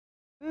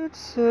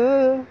It's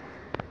a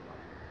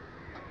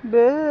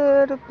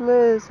better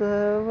place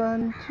I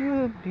want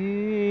to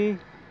be.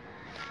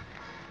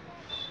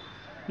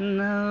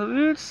 Now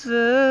it's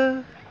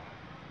a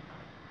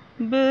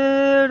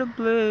better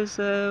place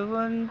I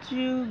want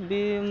to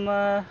be.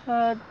 My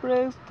heart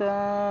breaks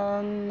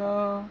down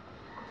now.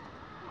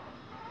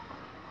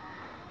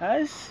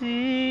 I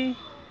see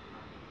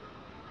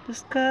the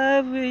sky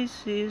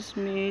wishes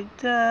me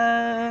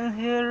down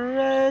here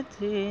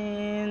right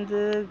in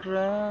the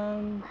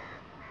ground.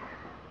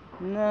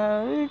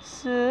 Now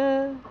it's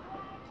a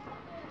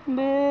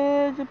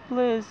better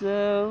place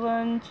I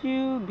want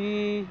to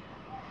be.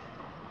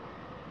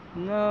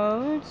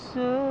 Now it's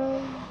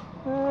a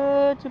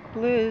better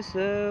place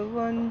I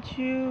want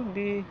to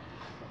be.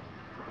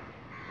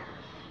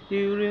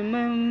 You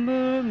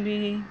remember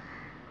me,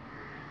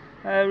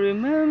 I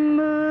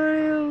remember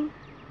you.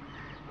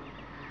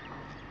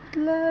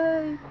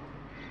 Like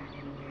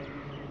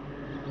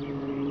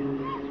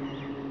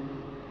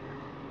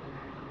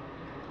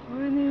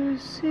when you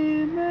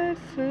see my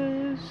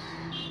face,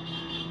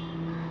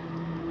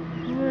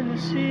 when you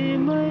see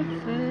my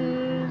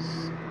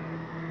face.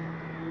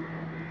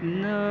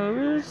 Now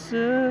it's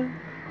a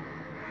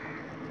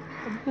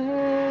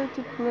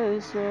better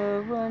place I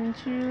want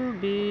to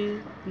be.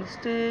 The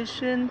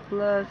station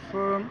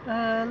platform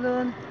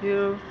alone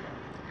here.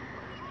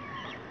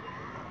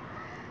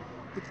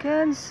 You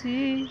can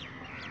see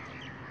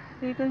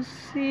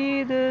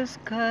the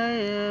sky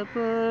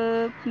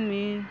above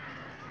me.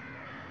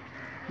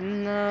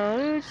 Now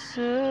it's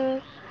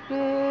a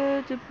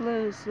better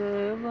place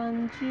I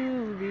want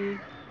to be.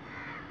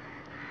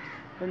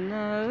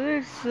 Now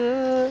it's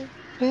a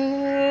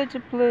better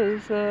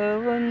place I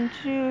want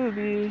to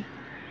be.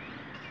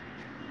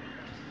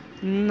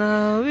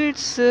 Now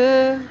it's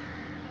a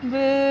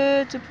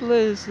better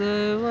place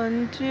I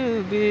want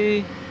to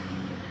be.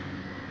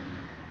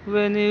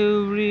 When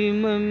you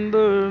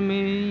remember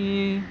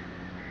me,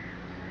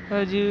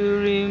 I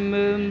do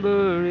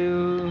remember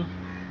you.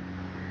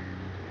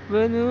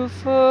 When you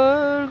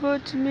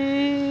forgot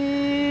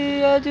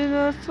me, I do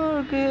not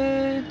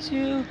forget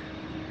you.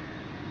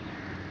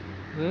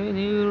 When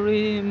you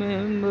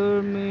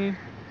remember me,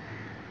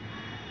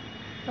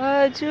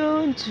 I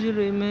don't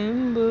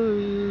remember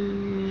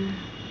you.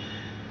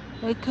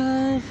 I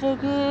can't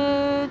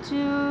forget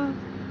you.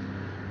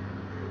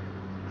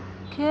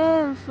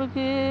 Can't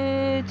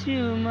forget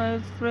you, my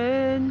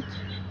friend.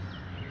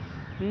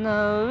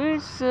 Now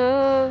it's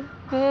a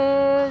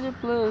better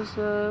place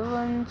I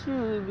want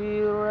to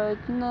be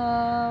right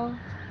now.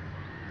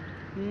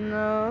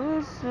 Now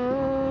it's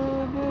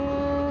a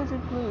better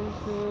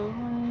place I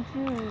want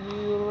to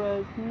be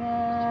right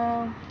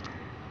now.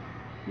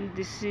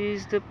 This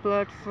is the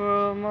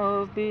platform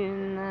of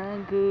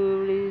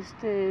Binaguri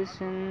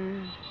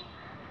station.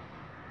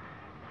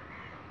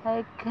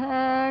 I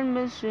can't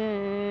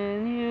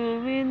mention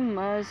you in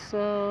my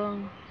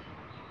song.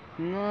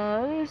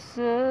 Now it's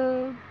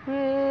a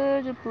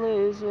better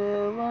place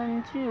I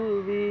want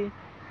to be.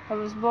 I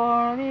was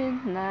born in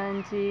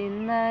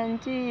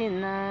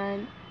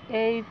 1999,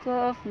 8th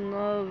of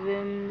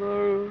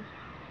November.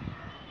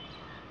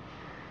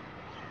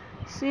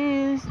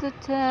 Since the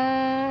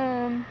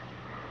time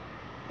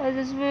I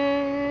just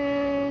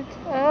wait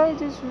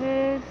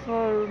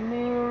for a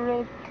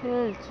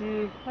miracle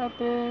to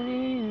happen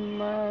in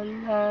my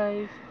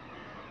life.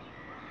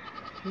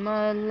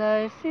 My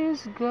life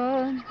is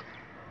gone.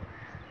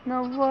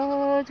 Now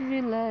what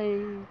will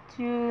I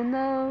do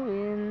now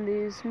in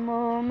this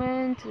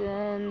moment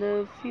and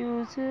the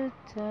future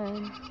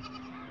time?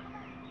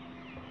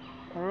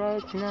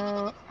 Right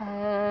now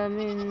I'm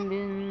in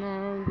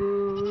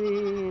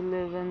Binaguri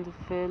 11th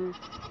Fail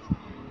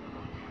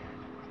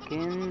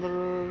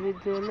Kendra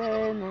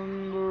Vidyalaya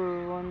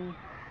number 1.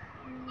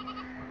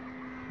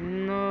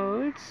 No,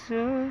 it's a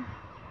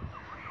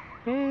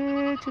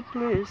better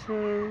place I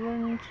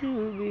want to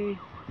be.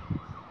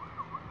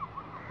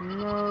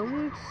 No,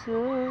 it's a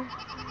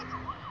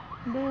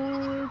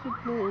better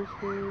place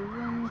I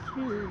want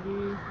to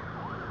be.